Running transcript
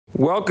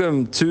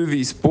Welcome to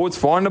the Sports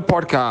Finder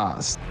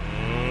podcast.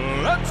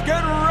 Let's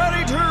get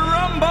ready to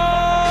rumble!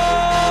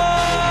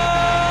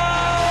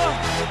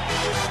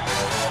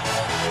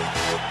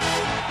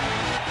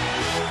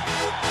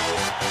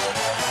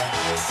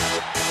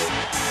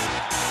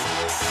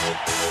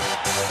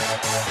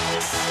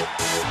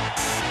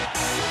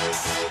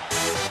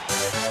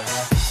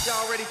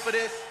 Y'all ready for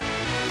this?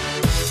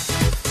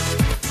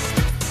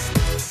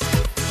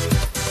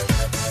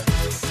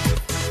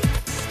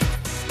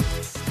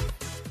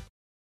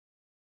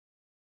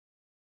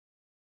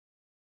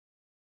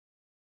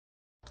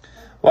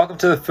 Welcome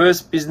to the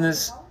first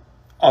Business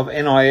of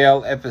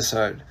NIL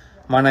episode.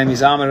 My name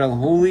is Ahmed El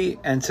Houli,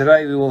 and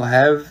today we will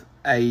have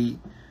a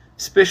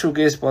special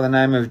guest by the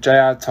name of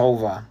JR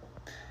Tolva.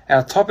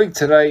 Our topic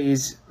today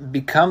is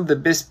become the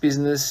best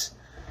business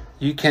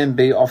you can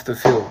be off the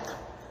field.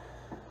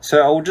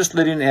 So I will just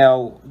let in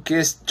our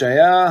guest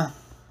JR.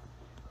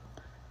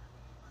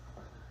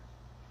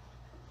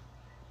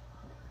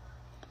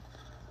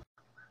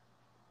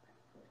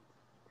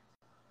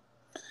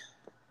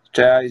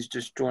 JR is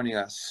just joining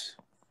us.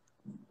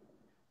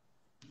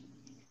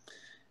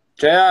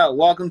 JR,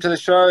 welcome to the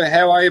show.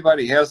 How are you,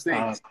 buddy? How's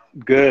things?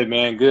 Good,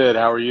 man. Good.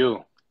 How are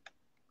you?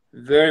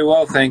 Very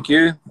well, thank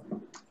you.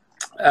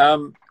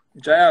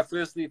 JR,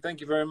 firstly,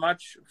 thank you very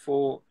much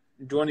for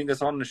joining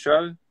us on the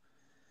show.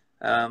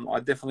 I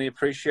definitely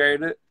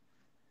appreciate it.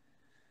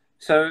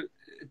 So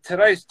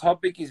today's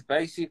topic is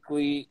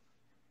basically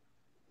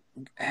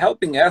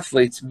helping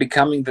athletes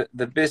becoming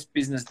the best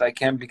business they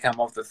can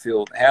become off the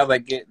field, how they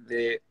get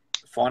their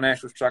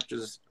financial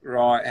structures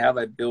right, how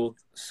they build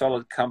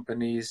solid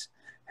companies,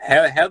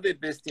 how they're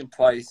best in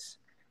place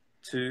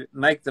to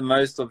make the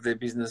most of their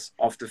business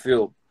off the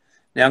field.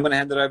 Now I'm going to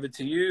hand it over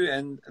to you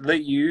and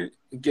let you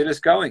get us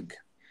going.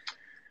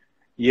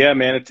 Yeah,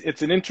 man,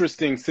 it's an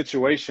interesting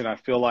situation. I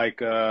feel like,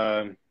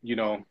 there's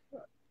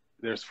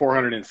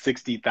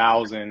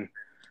 460,000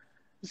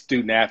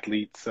 student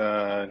athletes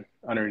under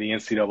the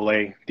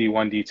NCAA,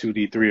 D1, D2,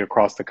 D3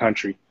 across the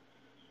country.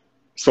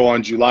 So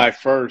on July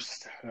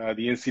 1st,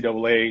 the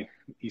NCAA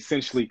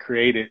essentially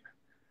created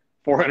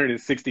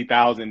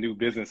 460,000 new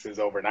businesses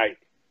overnight.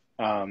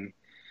 And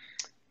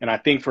I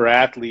think for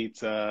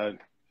athletes that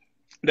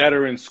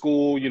are in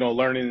school,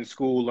 learning in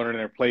school, learning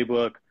their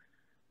playbook,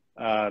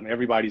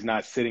 everybody's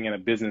not sitting in a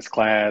business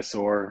class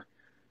or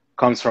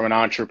comes from an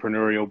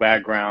entrepreneurial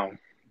background,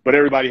 but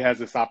everybody has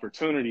this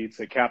opportunity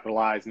to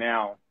capitalize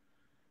now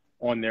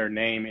on their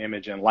name,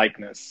 image, and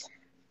likeness.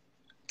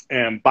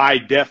 And by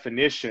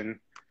definition,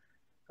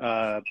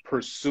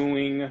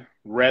 pursuing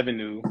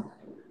revenue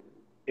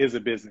is a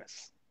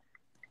business.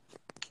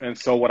 And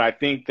so what I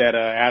think that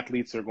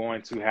athletes are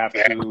going to have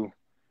to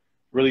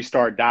really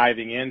start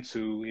diving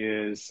into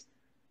is,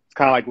 it's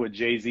kind of like what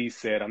Jay-Z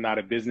said, I'm not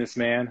a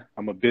businessman,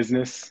 I'm a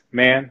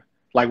businessman.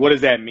 Like, what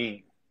does that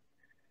mean?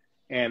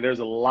 And there's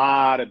a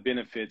lot of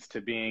benefits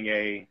to being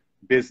a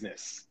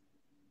business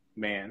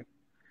man.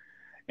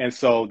 And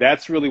so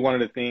that's really one of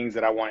the things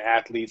that I want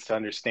athletes to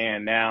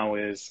understand now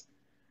is,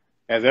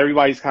 as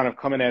everybody's kind of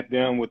coming at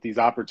them with these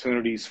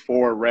opportunities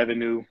for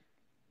revenue,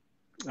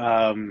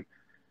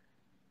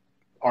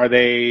 are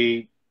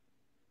they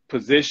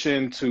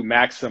positioned to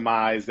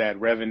maximize that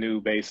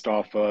revenue based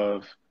off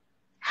of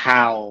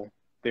how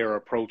they're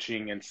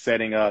approaching and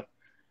setting up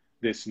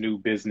this new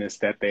business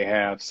that they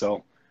have?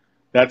 So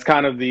that's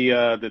kind of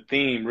the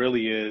theme,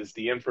 really, is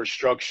the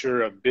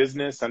infrastructure of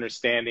business,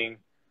 understanding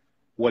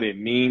what it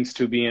means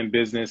to be in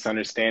business,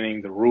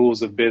 understanding the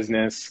rules of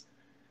business,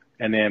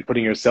 and then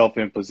putting yourself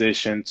in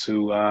position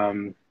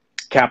to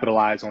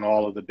capitalize on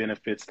all of the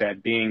benefits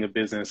that being a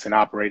business and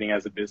operating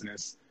as a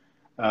business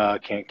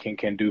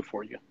can do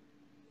for you.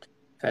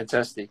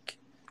 Fantastic.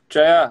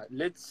 JR,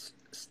 let's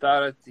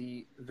start at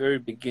the very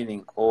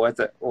beginning, or as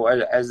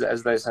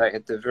they say,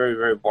 at the very,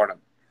 very bottom.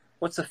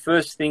 What's the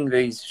first thing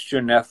these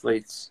student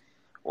athletes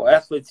or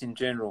athletes in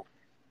general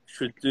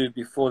should do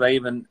before they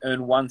even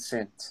earn 1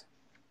 cent?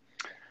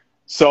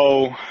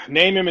 So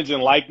name, image,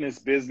 and likeness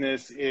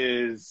business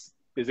is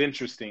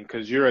interesting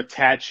because you're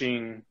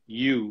attaching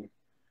you,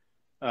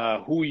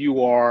 who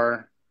you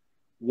are,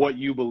 what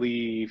you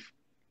believe,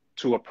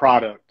 to a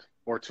product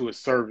or to a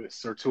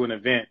service or to an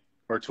event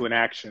or to an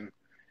action.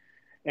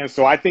 And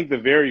so I think the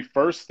very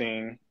first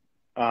thing,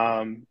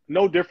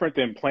 no different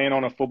than playing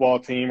on a football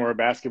team or a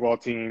basketball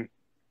team,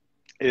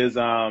 is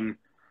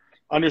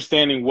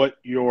understanding what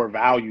your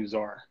values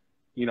are.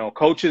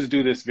 Coaches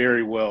do this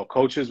very well.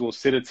 Coaches will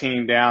sit a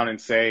team down and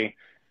say,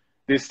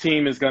 this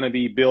team is going to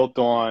be built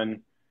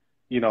on,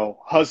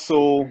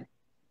 hustle,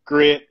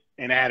 grit,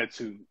 and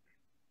attitude,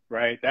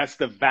 right? That's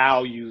the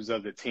values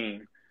of the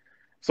team.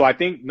 So I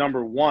think,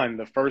 number one,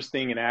 the first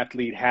thing an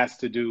athlete has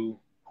to do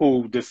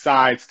who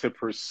decides to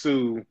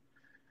pursue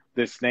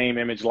this name,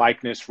 image,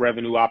 likeness,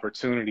 revenue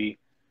opportunity,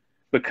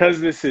 because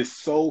this is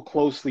so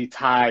closely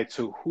tied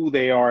to who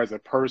they are as a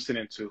person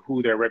and to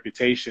who their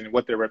reputation and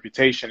what their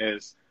reputation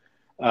is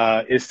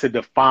to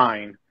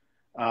define,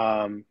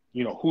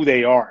 who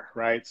they are,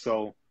 right?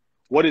 So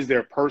what is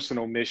their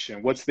personal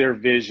mission? What's their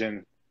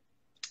vision?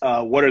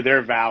 What are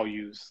their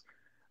values?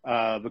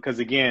 Because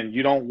again,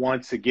 you don't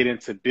want to get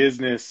into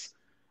business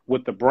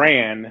with the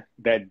brand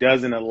that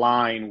doesn't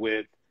align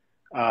with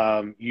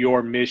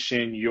your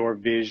mission, your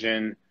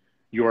vision,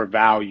 your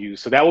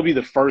values. So that would be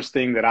the first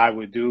thing that I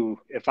would do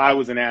if I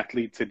was an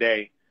athlete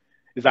today,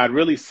 is I'd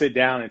really sit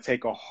down and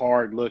take a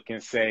hard look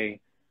and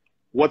say,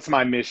 what's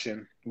my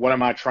mission? What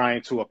am I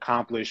trying to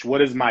accomplish?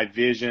 What is my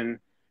vision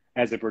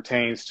as it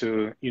pertains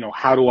to,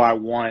 how do I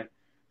want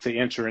to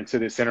enter into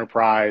this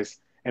enterprise?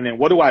 And then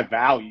what do I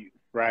value,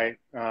 right?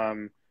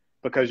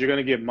 Because you're going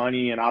to get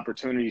money and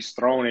opportunities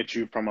thrown at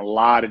you from a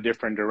lot of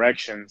different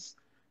directions.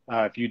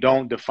 If you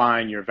don't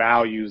define your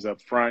values up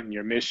front and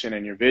your mission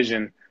and your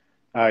vision,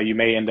 you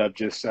may end up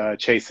just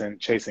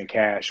chasing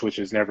cash, which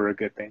is never a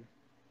good thing.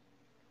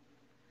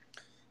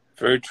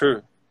 Very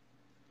true.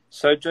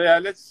 So, JR,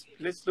 let's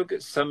look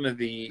at some of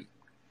the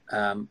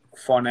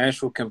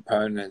financial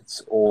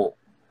components or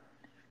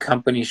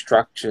company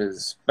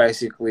structures.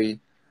 Basically,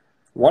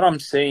 what I'm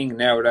seeing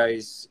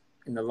nowadays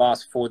in the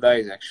last 4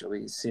 days,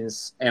 actually,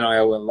 since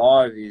NIL went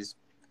live, is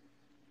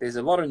there's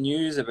a lot of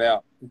news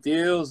about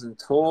deals and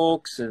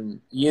talks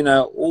and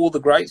all the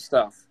great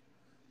stuff,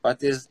 but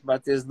there's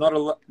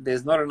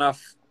not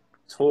enough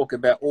talk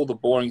about all the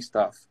boring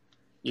stuff: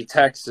 your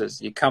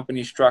taxes, your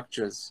company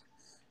structures,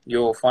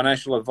 your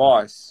financial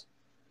advice,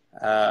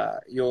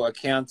 your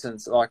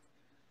accountants. Like,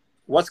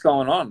 what's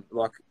going on?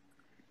 Like,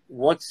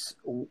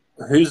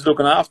 who's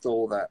looking after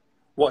all that?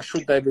 What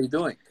should they be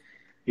doing?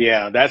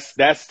 Yeah,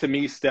 that's to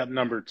me step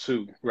number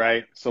 2,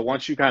 right? So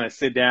once you kind of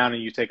sit down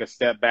and you take a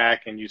step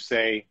back and you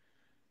say,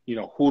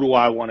 who do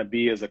I want to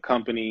be as a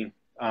company?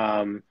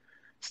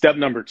 Step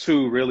number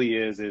 2 really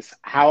is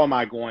how am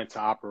I going to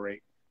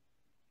operate?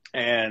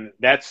 And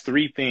that's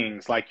 3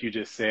 things, like you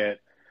just said.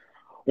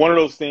 One of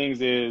those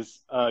things is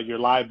your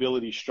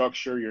liability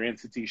structure, your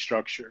entity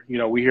structure.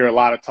 We hear a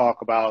lot of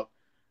talk about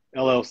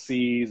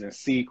LLCs and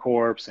C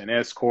Corps and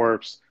S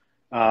Corps.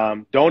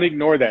 Don't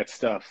ignore that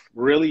stuff.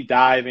 Really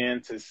dive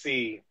in to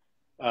see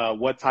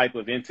what type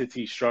of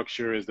entity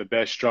structure is the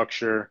best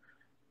structure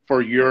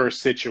for your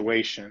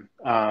situation.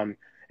 And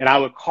I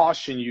would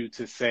caution you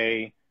to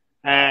say,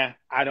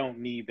 I don't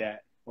need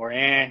that, or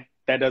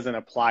that doesn't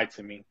apply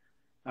to me.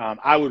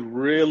 I would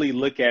really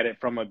look at it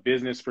from a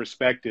business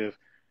perspective.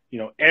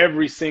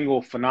 Every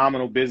single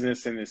phenomenal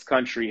business in this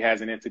country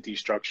has an entity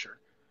structure,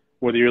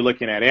 whether you're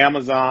looking at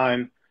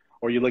Amazon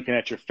or you're looking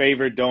at your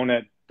favorite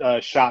donut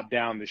shop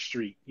down the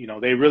street.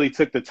 They really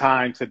took the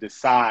time to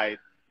decide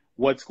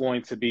what's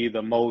going to be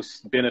the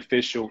most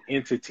beneficial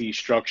entity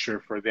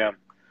structure for them.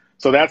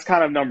 So that's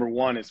kind of number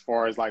 1 as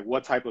far as like,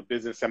 what type of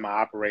business am I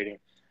operating?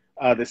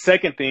 The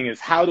second thing is,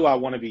 how do I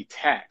want to be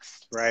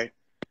taxed, right?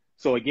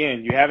 So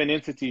again, you have an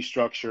entity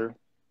structure,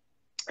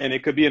 and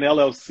it could be an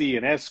LLC,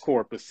 an S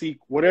Corp, a C,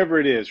 whatever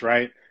it is,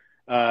 right?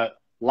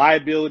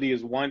 Liability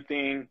is one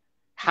thing.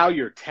 How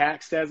you're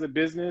taxed as a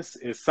business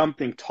is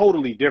something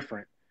totally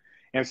different.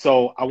 And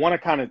so I want to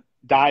kind of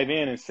dive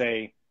in and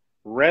say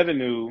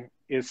revenue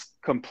is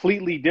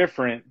completely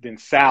different than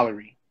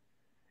salary.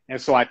 And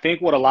so I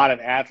think what a lot of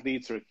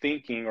athletes are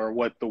thinking, or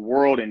what the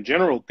world in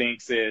general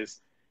thinks, is,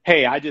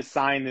 hey, I just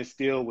signed this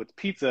deal with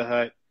Pizza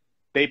Hut.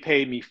 They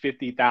paid me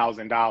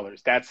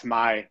 $50,000. That's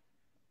my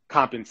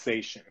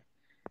compensation.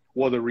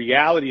 Well, the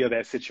reality of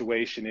that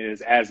situation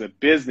is, as a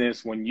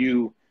business, when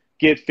you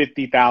get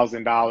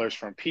 $50,000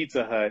 from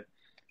Pizza Hut,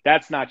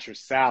 that's not your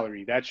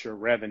salary. That's your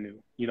revenue.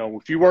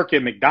 If you work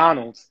at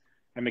McDonald's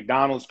and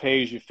McDonald's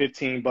pays you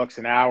 $15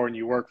 an hour and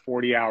you work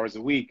 40 hours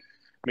a week,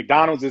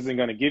 McDonald's isn't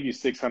going to give you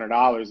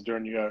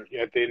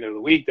 $600 at the end of the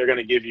week. They're going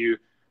to give you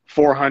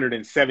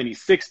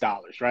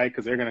 $476, right?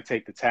 Because they're going to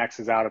take the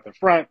taxes out at the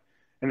front,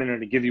 and then they're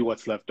going to give you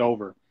what's left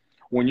over.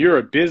 When you're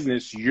a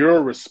business,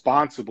 you're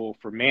responsible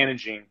for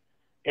managing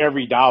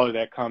every dollar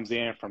that comes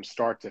in from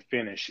start to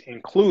finish,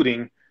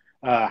 including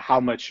how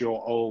much you'll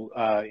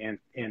owe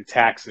in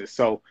taxes.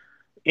 So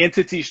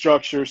entity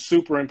structure,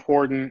 super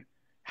important.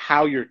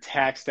 How you're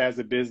taxed as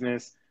a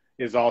business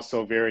is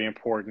also very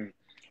important.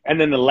 And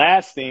then the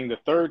last thing, the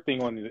third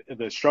thing on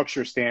the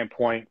structure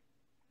standpoint,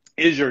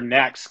 is your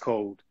NAICS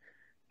code,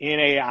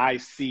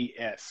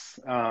 NAICS.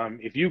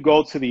 If you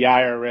go to the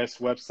IRS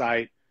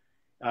website,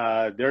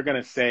 they're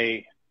going to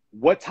say,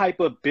 what type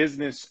of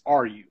business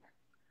are you?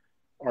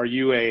 Are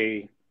you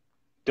a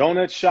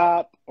donut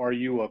shop? Are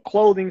you a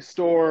clothing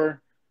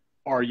store?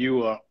 Are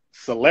you a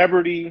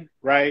celebrity,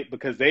 right?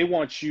 Because they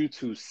want you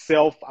to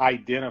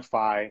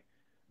self-identify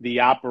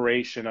the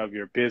operation of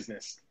your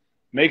business.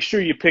 Make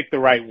sure you pick the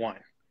right one,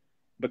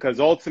 because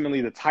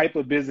ultimately the type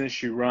of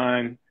business you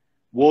run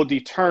will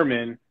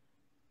determine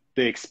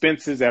the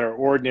expenses that are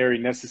ordinary,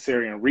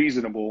 necessary, and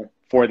reasonable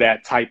for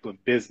that type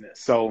of business.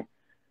 So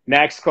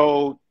NAICS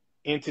code,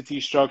 entity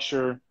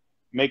structure,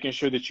 making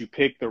sure that you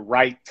pick the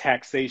right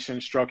taxation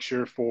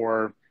structure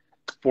for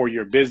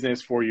your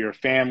business, for your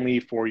family,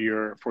 for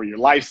your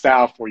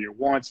lifestyle, for your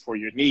wants, for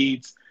your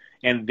needs,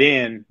 and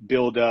then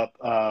build up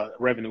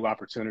revenue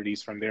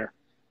opportunities from there.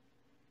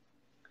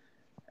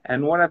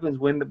 And what happens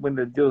when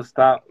the deals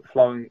start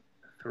flowing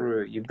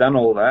through? You've done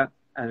all that.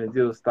 and the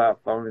deals start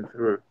following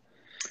through.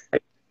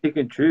 You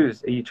can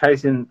choose. Are you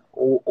chasing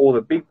all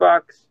the big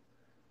bucks?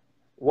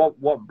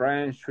 What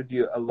brands should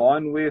you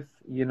align with?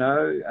 You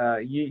know,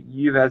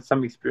 you've had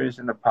some experience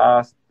in the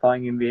past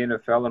playing in the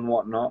NFL and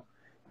whatnot.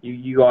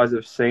 You guys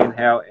have seen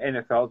how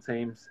NFL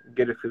teams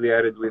get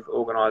affiliated with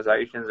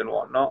organizations and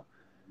whatnot.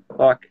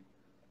 Like,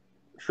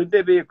 should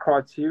there be a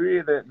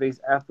criteria that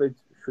these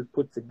athletes should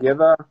put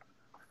together?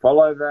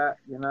 Follow that,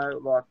 you know,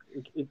 like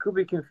it could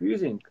be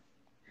confusing.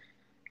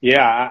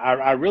 Yeah,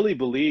 I really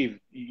believe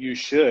you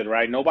should,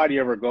 right? Nobody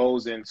ever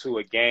goes into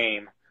a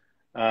game.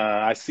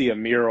 I see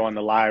Amir on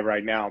the live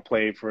right now,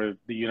 played for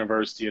the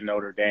University of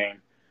Notre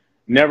Dame.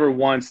 Never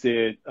once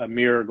did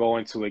Amir go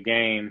into a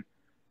game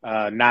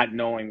not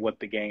knowing what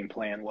the game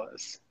plan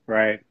was,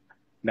 right?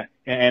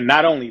 And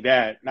not only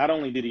that, not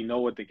only did he know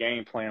what the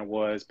game plan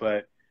was,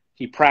 but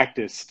he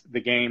practiced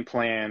the game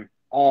plan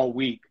all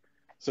week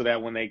so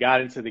that when they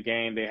got into the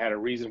game, they had a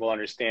reasonable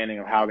understanding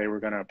of how they were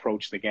going to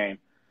approach the game.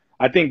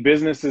 I think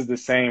business is the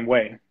same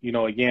way. You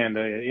know, again, the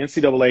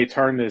NCAA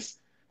turned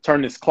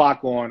this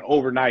clock on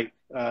overnight,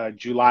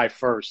 July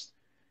 1st.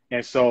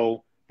 And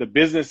so the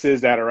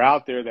businesses that are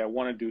out there that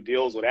want to do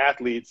deals with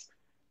athletes,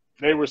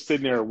 they were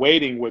sitting there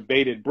waiting with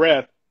bated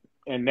breath.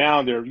 And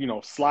now they're, you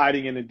know,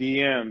 sliding into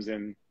DMs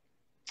and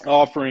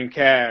offering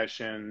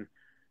cash and,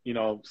 you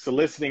know,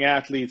 soliciting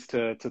athletes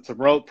to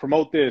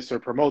promote this or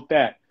promote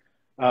that.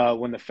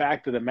 When the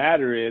fact of the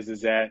matter is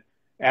that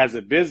as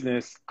a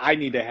business, I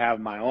need to have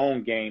my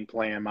own game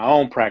plan, my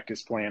own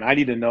practice plan. I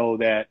need to know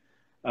that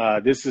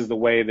this is the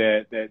way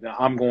that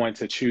I'm going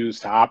to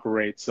choose to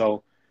operate.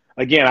 So,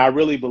 again, I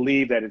really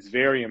believe that it's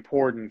very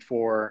important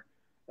for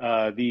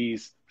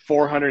these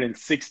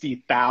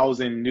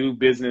 460,000 new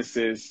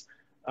businesses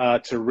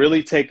to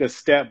really take a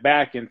step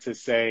back and to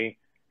say,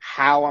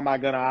 how am I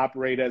going to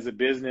operate as a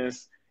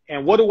business?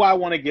 And what do I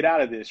want to get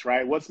out of this,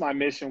 right? What's my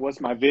mission? What's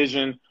my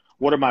vision?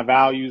 What are my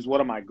values?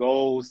 What are my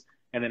goals?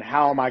 And then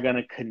how am I going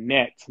to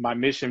connect my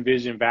mission,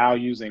 vision,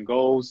 values, and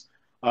goals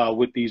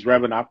with these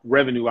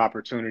revenue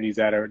opportunities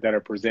that are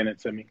presented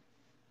to me?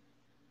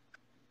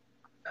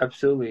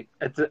 Absolutely.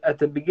 At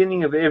the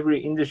beginning of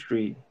every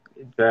industry,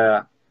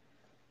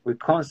 we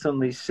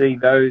constantly see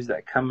those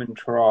that come and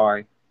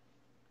try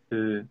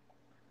to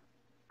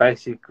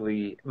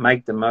basically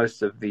make the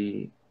most of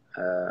the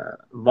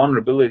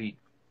vulnerability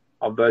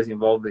of those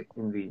involved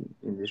in the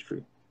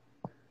industry.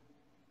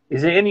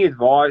 Is there any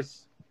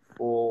advice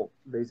for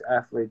these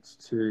athletes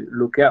to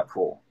look out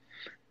for?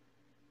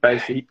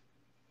 Basically,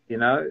 you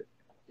know,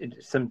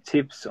 some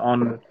tips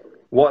on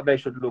what they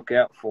should look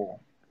out for.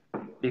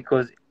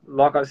 Because,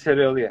 like I said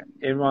earlier,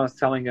 everyone's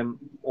telling them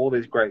all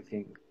these great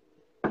things.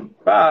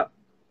 But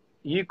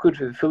you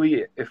could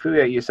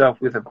affiliate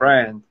yourself with a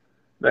brand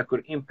that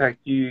could impact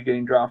you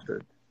getting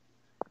drafted.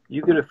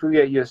 You could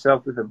affiliate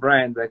yourself with a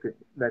brand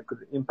that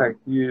could impact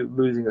you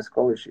losing a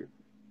scholarship.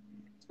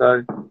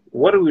 So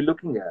what are we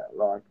looking at?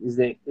 Like, is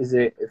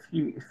there a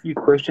few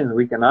questions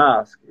we can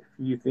ask, a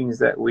few things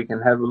that we can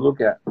have a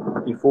look at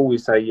before we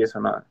say yes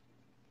or no?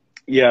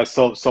 Yeah,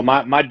 so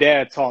my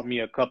dad taught me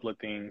a couple of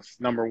things.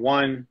 Number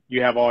one,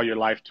 you have all your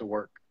life to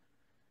work.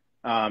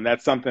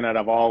 That's something that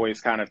I've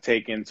always kind of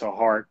taken to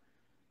heart.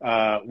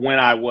 When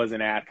I was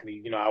an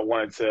athlete, you know, I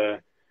wanted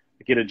to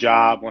get a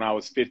job when I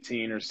was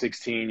 15 or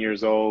 16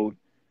 years old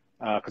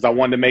because I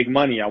wanted to make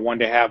money. I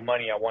wanted to have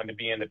money. I wanted to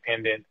be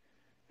independent.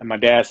 And my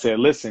dad said,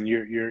 listen,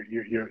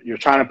 you're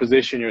trying to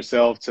position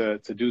yourself to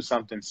do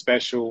something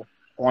special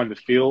on the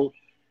field,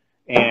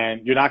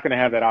 and you're not going to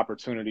have that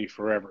opportunity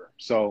forever.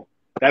 So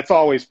that's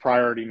always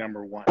priority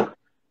number one.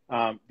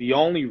 The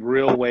only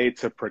real way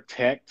to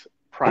protect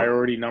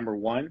priority number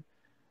one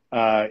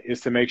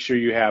is to make sure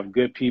you have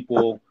good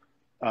people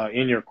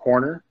in your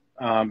corner.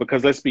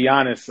 Because let's be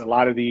honest, a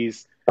lot of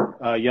these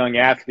young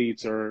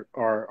athletes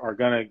are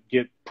going to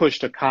get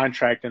pushed a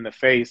contract in the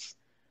face,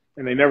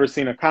 and they've never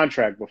seen a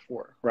contract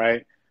before,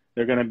 right?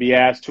 They're going to be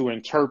asked to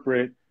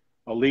interpret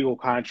a legal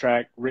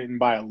contract written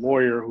by a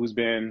lawyer who's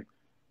been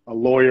a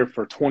lawyer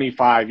for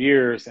 25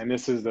 years, and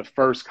this is the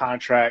first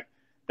contract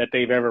that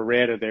they've ever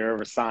read or they've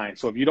ever signed.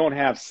 So if you don't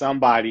have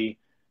somebody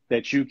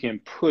that you can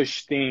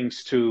push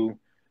things to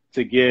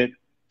get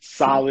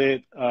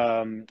solid,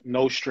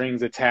 no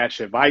strings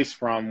attached advice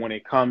from when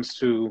it comes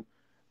to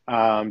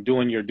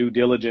doing your due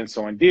diligence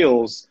on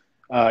deals,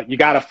 you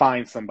got to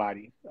find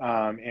somebody.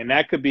 And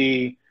that could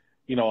be,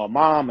 you know, a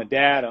mom, a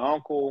dad, an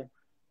uncle,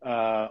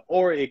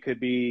 or it could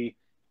be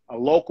a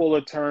local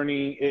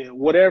attorney,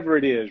 whatever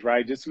it is,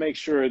 right? Just make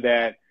sure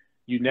that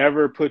you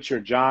never put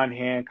your John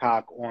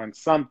Hancock on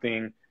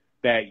something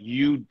that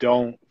you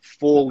don't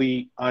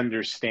fully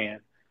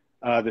understand.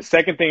 The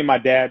second thing my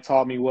dad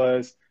taught me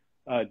was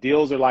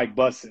deals are like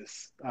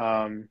buses.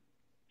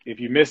 If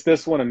you miss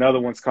this one,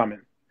 another one's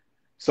coming.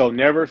 So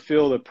never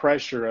feel the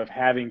pressure of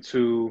having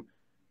to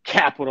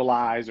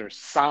capitalize or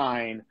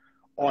sign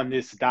on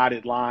this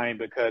dotted line,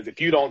 because if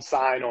you don't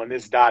sign on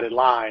this dotted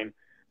line,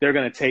 they're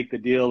going to take the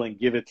deal and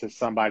give it to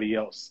somebody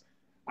else.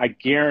 I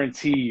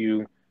guarantee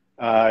you,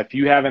 if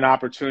you have an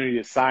opportunity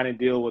to sign a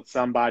deal with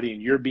somebody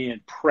and you're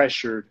being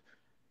pressured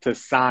to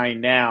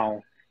sign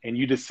now and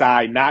you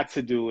decide not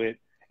to do it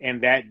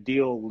and that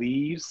deal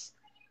leaves,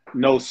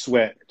 no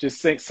sweat.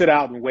 Just sit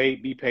out and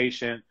wait, be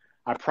patient.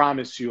 I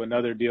promise you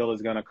another deal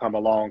is going to come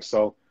along.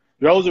 So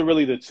those are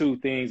really the two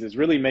things, is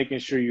really making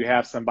sure you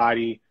have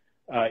somebody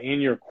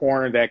in your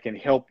corner that can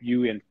help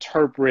you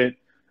interpret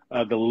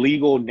the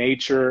legal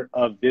nature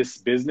of this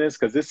business,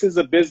 because this is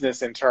a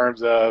business in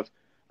terms of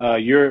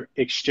you're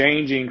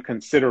exchanging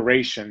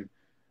consideration.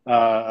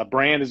 A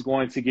brand is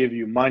going to give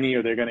you money,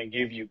 or they're going to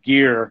give you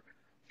gear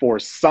for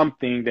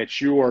something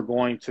that you are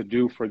going to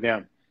do for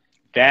them.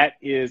 That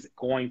is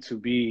going to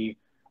be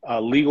a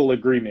legal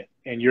agreement,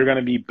 and you're going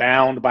to be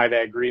bound by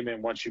that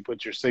agreement once you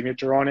put your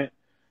signature on it.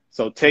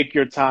 So take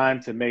your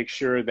time to make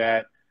sure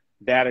that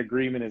that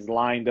agreement is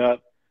lined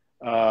up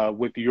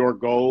with your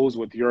goals,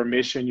 with your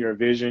mission, your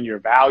vision, your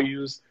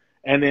values.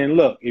 And then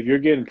look, if you're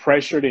getting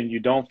pressured and you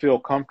don't feel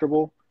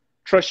comfortable,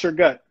 trust your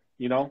gut.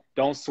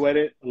 Don't sweat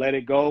it, let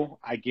it go.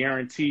 I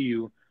guarantee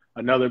you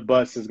another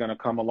bus is going to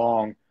come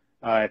along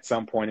at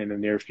some point in the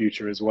near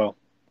future as well.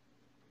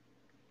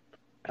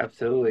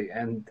 Absolutely.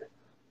 And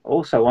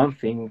also one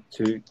thing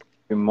to keep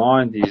in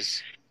mind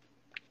is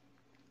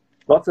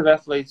lots of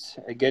athletes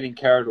are getting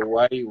carried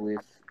away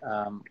with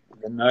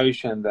the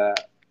notion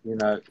that,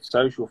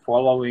 social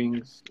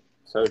followings,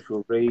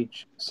 social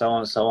reach, so on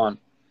and so on.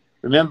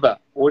 Remember,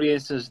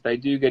 audiences, they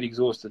do get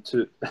exhausted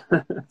too.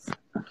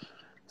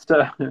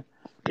 So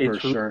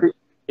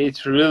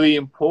it's really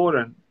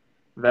important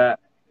that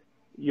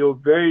you're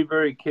very,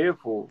 very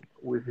careful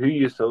with who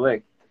you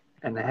select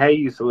and how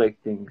you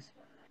select things,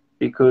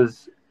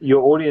 because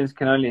your audience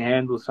can only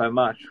handle so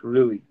much,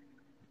 really.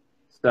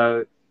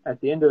 So at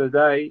the end of the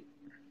day,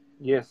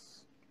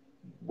 yes,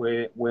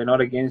 we're not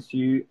against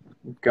you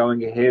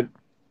going ahead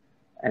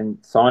and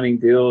signing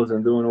deals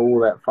and doing all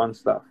that fun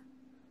stuff.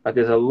 But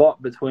there's a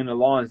lot between the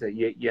lines that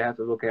you have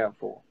to look out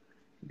for.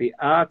 The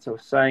art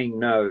of saying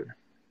no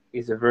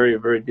is a very,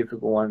 very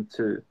difficult one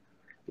to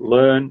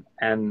learn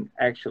and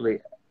actually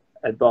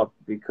adopt,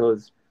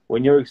 because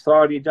when you're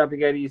excited, you're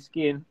jumping out of your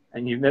skin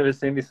and you've never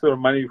seen this sort of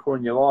money before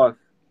in your life,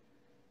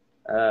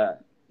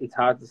 it's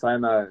hard to say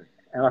no.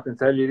 And I can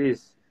tell you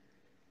this,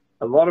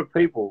 a lot of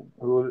people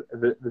who are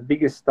the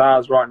biggest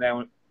stars right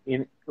now,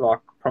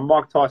 from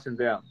Mike Tyson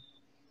down,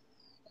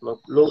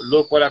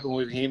 look what happened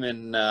with him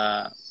and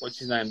what's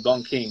his name,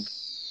 Don King,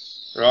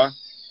 right?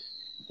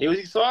 He was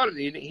excited.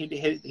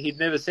 He'd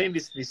never seen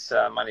this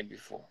money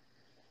before.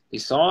 He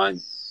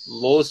signed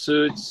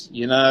lawsuits,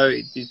 he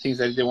did things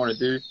that he didn't want to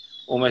do,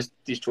 almost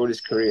destroyed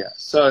his career.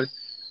 So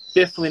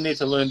definitely need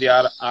to learn the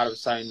art of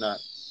saying no.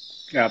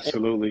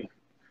 Absolutely.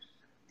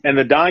 And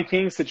the Don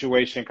King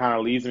situation kind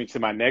of leads me to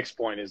my next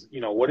point is,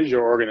 what does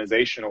your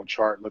organizational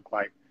chart look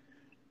like?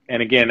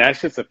 And again,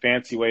 that's just a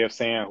fancy way of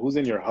saying who's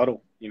in your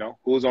huddle,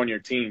 who's on your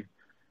team.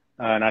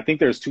 And I think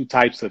there's two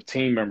types of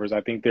team members.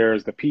 I think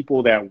there's the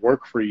people that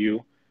work for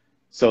you,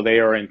 so they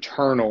are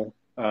internal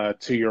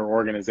to your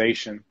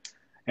organization.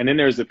 And then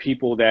there's the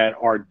people that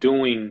are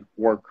doing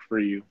work for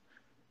you.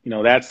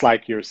 That's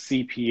like your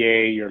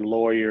CPA, your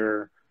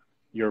lawyer,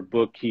 your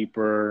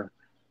bookkeeper.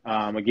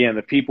 Again,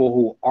 the people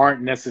who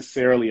aren't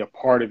necessarily a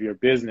part of your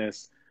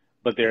business,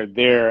 but they're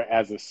there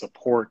as a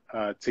support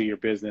to your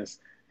business.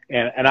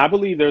 And I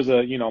believe there's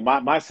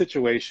my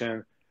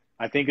situation,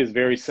 I think, is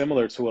very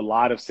similar to a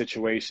lot of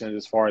situations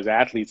as far as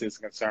athletes is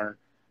concerned.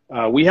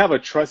 We have a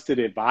trusted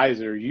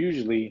advisor,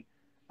 usually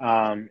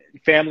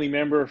family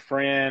member,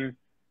 friend,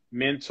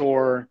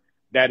 mentor,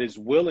 that is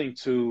willing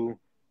to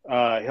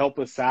help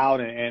us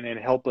out and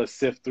help us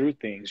sift through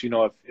things.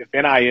 If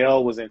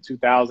NIL was in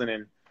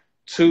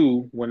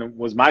 2002, when it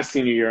was my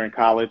senior year in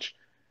college,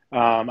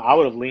 I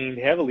would have leaned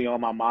heavily on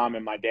my mom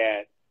and my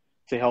dad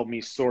to help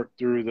me sort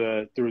through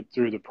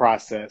the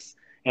process.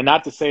 And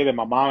not to say that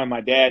my mom and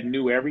my dad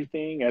knew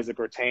everything as it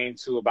pertained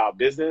to about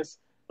business,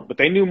 but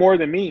they knew more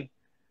than me.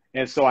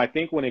 And so I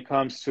think when it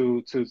comes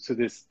to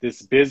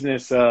this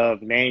business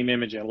of name,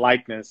 image, and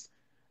likeness,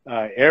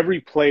 every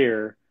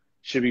player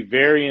should be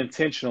very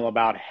intentional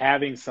about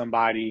having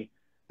somebody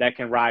that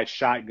can ride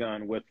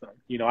shotgun with them.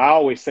 I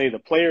always say the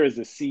player is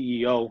the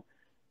CEO.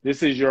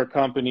 This is your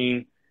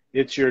company.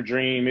 It's your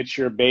dream. It's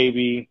your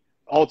baby.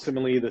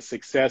 Ultimately, the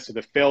success or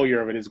the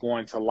failure of it is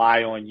going to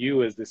lie on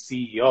you as the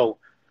CEO.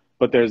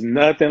 But there's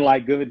nothing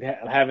like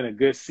having a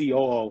good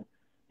COO,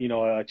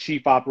 a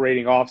chief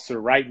operating officer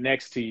right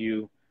next to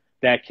you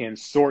that can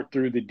sort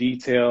through the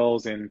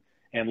details and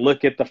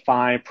look at the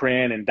fine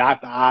print and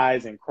dot the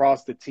I's and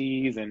cross the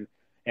T's and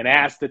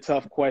ask the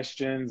tough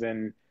questions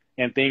and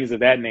things of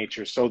that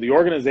nature. So the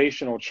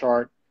organizational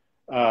chart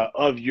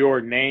of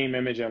your name,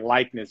 image, and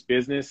likeness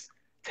business,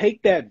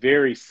 take that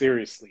very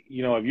seriously.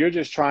 If you're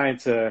just trying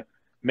to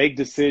make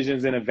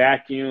decisions in a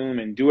vacuum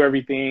and do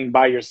everything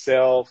by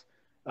yourself,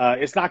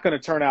 it's not going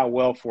to turn out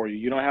well for you.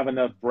 You don't have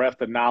enough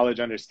breadth of knowledge,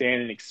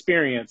 understanding,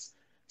 experience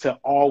to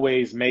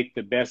always make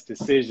the best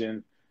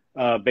decision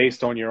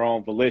based on your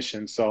own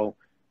volition. So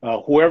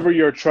whoever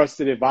your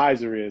trusted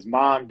advisor is,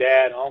 mom,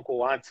 dad,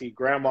 uncle, auntie,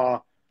 grandma,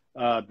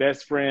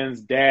 best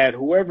friends, dad,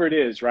 whoever it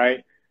is,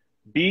 right?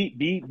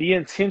 be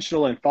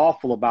intentional and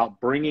thoughtful about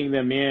bringing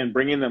them in,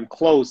 bringing them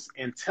close,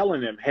 and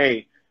telling them,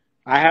 hey,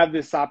 I have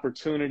this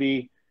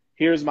opportunity.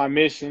 Here's my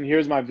mission.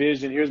 Here's my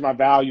vision. Here's my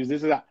values.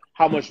 This is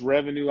how much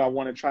revenue I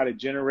want to try to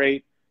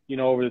generate,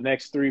 over the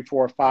next 3,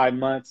 4, 5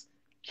 months.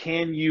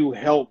 Can you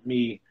help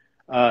me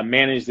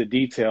manage the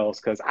details?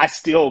 Because I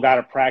still got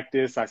to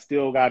practice. I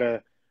still got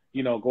to,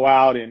 go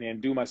out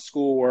and do my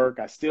schoolwork.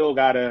 I still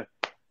got to,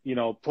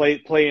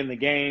 play in the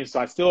game. So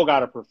I still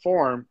got to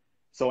perform.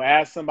 So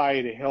ask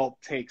somebody to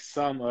help take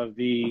some of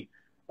the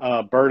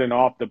burden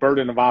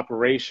of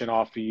operation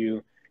off of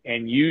you.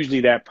 And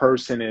usually that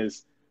person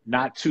is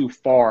not too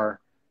far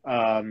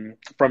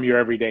from your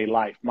everyday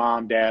life.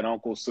 Mom, dad,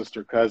 uncle,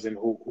 sister, cousin,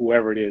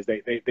 whoever it is.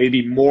 They'd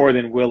be more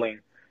than willing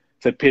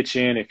to pitch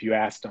in if you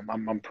ask them.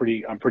 I'm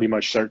pretty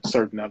much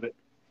certain of it.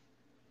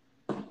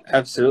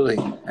 Absolutely.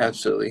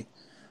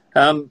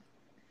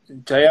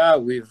 JR,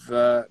 we've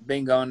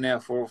been going now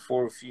for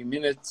a few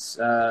minutes.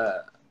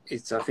 I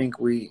think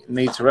we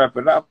need to wrap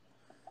it up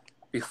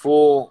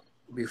before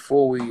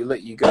we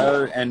let you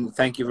go. And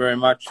thank you very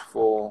much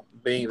for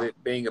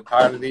being a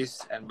part of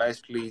this and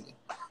basically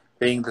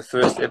being the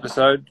first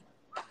episode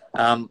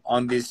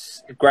on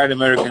this great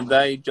American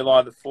Day,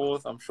 July the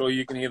 4th. I'm sure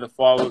you can hear the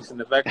fireworks in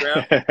the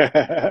background.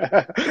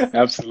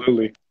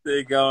 Absolutely.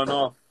 They're going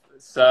off.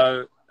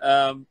 So,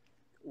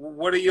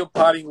 what are your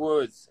parting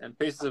words and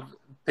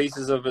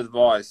pieces of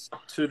advice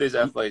to these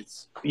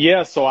athletes?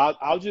 Yeah, so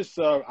I'll just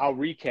I'll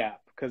recap,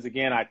 because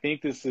again, I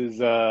think this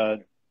is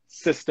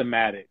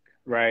systematic,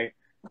 right?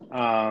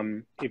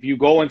 If you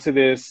go into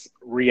this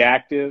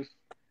reactive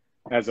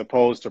as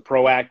opposed to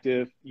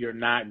proactive, you're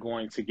not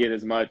going to get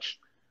as much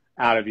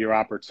out of your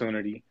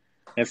opportunity.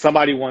 And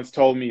somebody once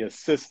told me a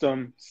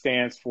system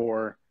stands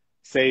for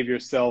save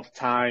yourself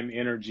time,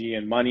 energy,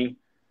 and money.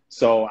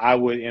 So I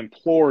would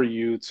implore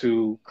you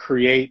to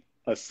create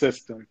a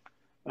system.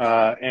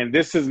 And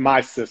this is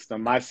my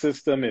system. My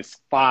system is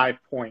 5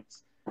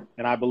 points.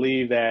 And I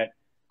believe that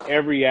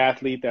every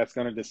athlete that's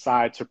going to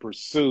decide to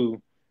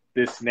pursue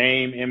this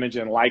name, image,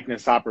 and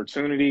likeness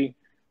opportunity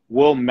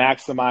will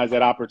maximize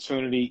that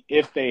opportunity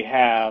if they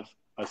have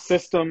a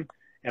system.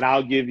 And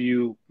I'll give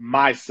you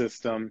my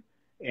system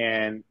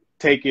and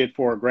take it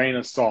for a grain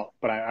of salt.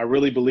 But I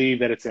really believe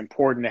that it's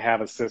important to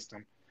have a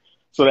system.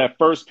 So that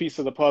first piece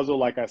of the puzzle,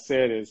 like I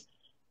said, is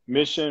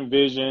mission,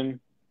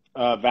 vision,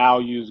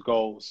 values,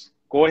 goals.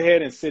 Go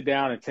ahead and sit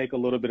down and take a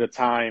little bit of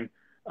time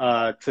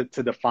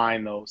to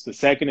define those. The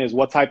second is,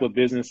 what type of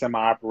business am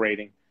I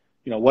operating?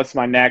 What's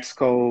my NAICS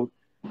code?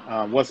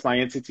 What's my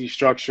entity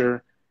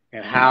structure?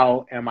 And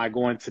how am I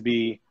going to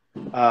be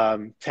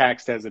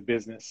taxed as a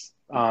business?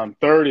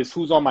 Third is,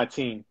 who's on my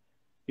team?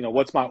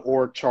 What's my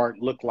org chart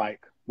look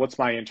like? What's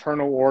my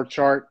internal org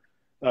chart?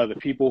 The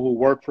people who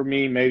work for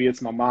me, maybe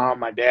it's my mom,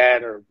 my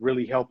dad, are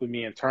really helping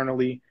me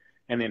internally.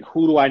 And then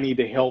who do I need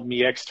to help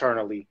me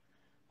externally?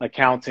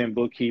 Accountant,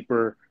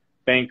 bookkeeper,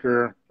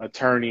 banker,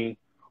 attorney,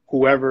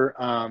 whoever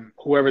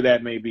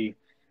that may be.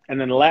 And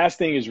then the last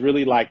thing is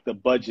really like the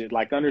budget,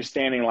 like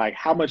understanding like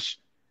how much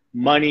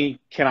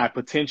money can I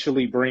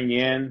potentially bring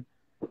in?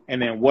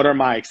 And then what are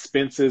my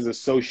expenses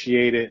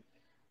associated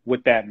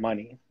with that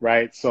money,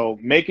 right? So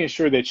making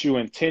sure that you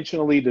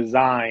intentionally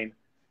design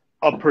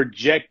a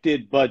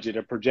projected budget,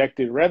 a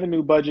projected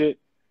revenue budget,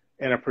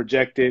 and a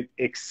projected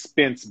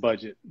expense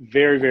budget.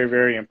 Very, very,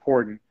 very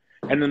important.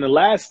 And then the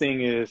last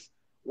thing is,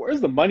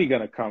 where's the money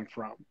going to come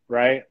from,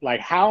 right?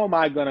 Like, how am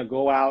I going to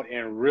go out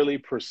and really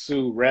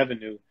pursue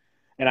revenue?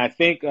 And I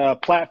think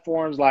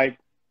platforms like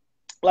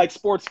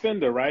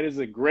SportsFender, right, is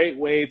a great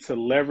way to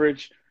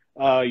leverage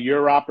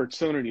your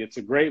opportunity. It's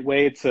a great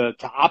way to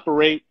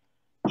operate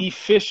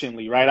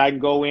efficiently, right? I can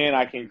go in,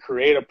 I can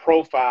create a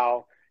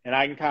profile, and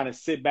I can kind of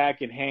sit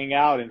back and hang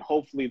out, and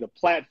hopefully the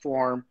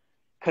platform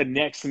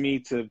connects me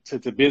to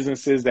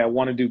businesses that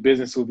want to do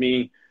business with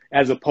me,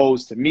 as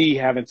opposed to me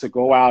having to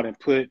go out and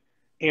put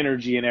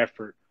energy and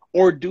effort.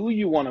 Or do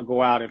you want to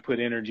go out and put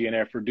energy and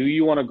effort? Do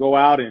you want to go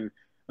out and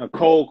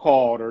cold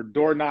call or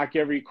door knock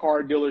every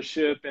car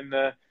dealership in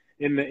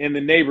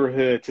the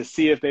neighborhood to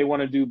see if they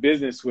want to do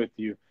business with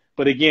you?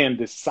 But again,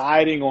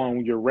 deciding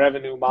on your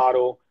revenue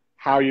model,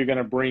 how you're going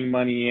to bring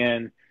money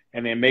in,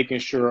 and then making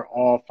sure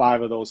all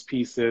 5 of those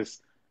pieces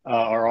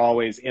are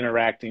always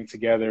interacting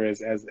together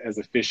as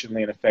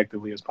efficiently and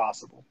effectively as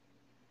possible.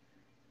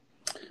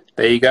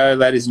 There you go,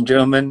 ladies and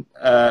gentlemen.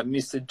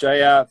 Mr.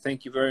 JR,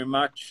 thank you very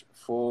much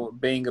for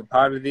being a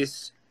part of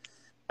this.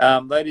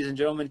 Ladies and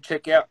gentlemen,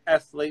 check out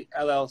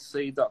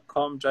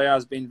athletellc.com. JR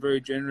has been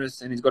very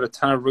generous, and he's got a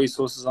ton of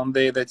resources on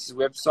there. That's his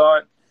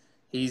website.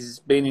 He's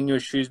been in your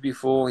shoes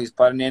before. He's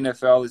played in the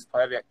NFL.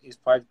 He's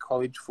played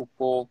college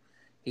football.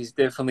 He's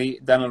definitely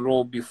done it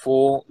all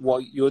before.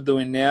 What you're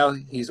doing now,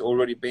 he's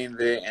already been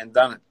there and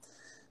done it.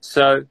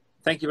 So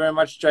thank you very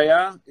much,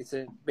 JR. It's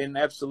been an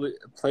absolute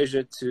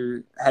pleasure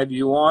to have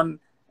you on.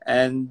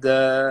 And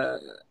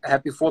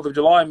happy 4th of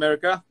July,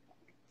 America.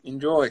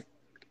 Enjoy.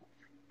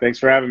 Thanks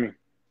for having me.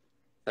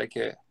 Take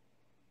care.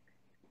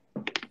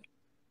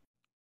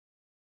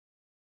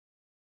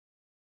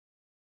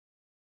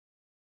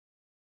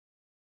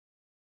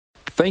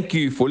 Thank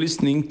you for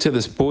listening to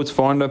the Sports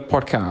Finder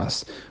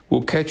podcast.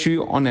 We'll catch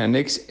you on our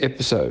next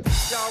episode.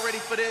 Y'all ready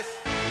for this?